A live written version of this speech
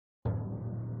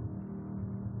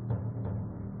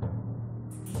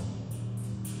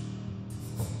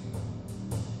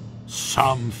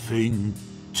Something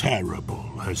terrible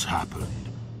has happened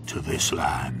to this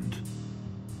land.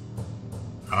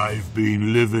 I've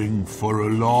been living for a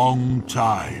long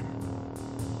time,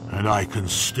 and I can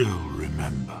still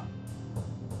remember.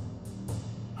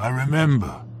 I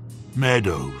remember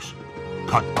meadows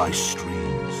cut by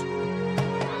streams,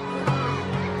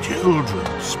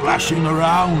 children splashing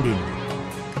around in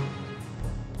them.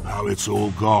 Now it's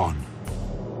all gone.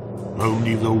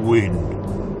 Only the wind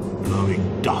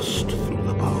blowing dust through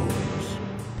the bones.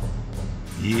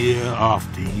 Year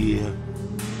after year,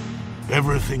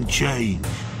 everything changed.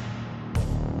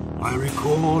 I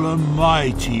recall a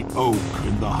mighty oak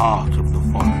in the heart of the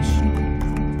forest.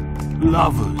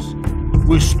 Lovers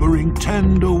whispering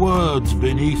tender words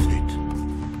beneath it.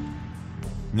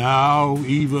 Now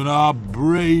even our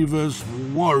bravest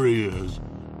warriors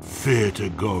fear to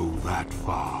go that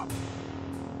far.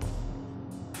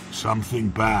 Something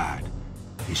bad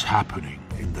is happening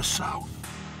in the south.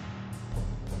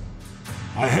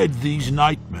 I had these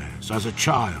nightmares as a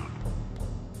child.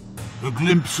 A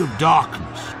glimpse of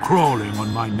darkness crawling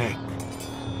on my neck.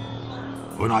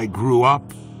 When I grew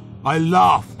up, I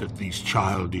laughed at these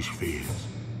childish fears.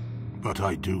 But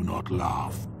I do not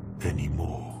laugh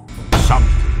anymore.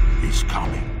 Something is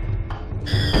coming.